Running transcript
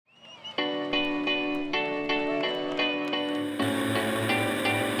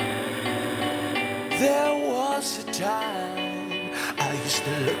time I used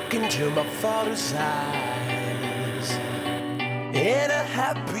to look into my father's eyes. In a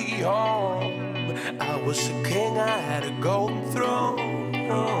happy home, I was a king, I had a golden throne.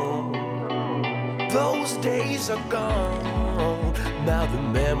 Those days are gone, now the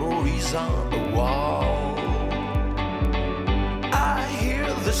memories on the wall. I hear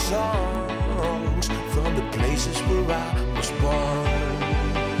the songs from the places where I was born.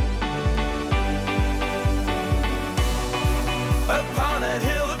 Upon a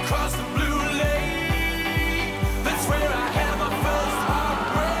hill across the blue lake, that's where I had my first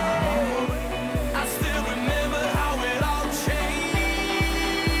heartbreak. I still remember how it all changed.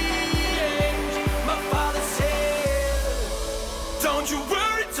 My father said, don't you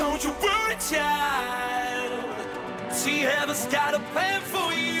worry, child. See, heaven's got a plan for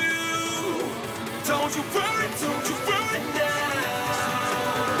you. Don't you worry now.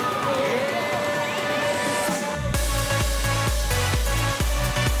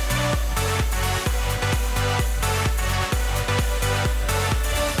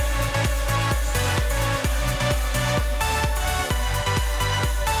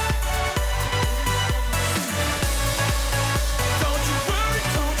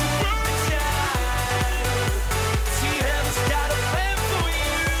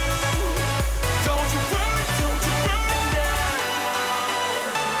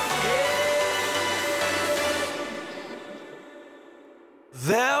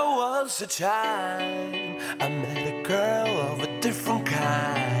 There was a time I met a girl of a different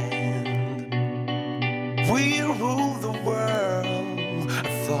kind. We ruled the world. I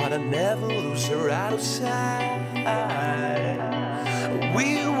thought I'd never lose her out of sight. We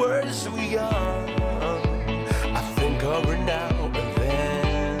were so young, I think of her now and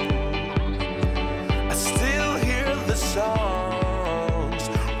then. I still hear the songs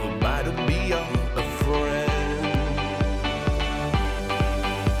reminding me of a friend.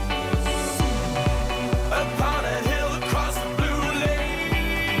 Upon a hill across the blue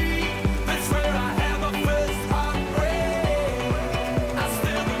lake, that's where I had my first heartbreak. I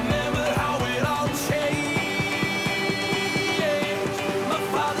still remember how it all changed. My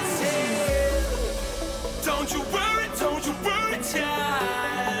father said, don't you worry,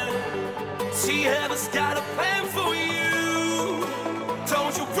 child. See, heaven's got a plan for you.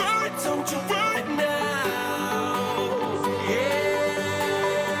 Don't you worry now.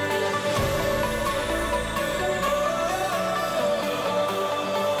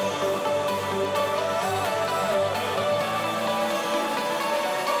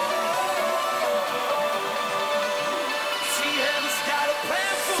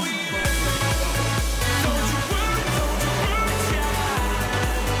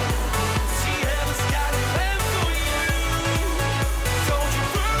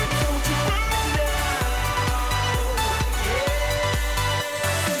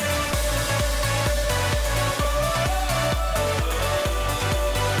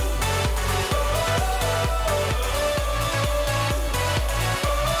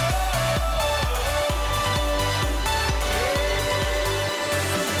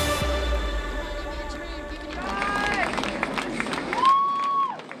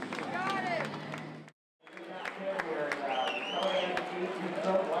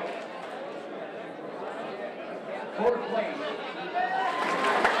 Fourth place.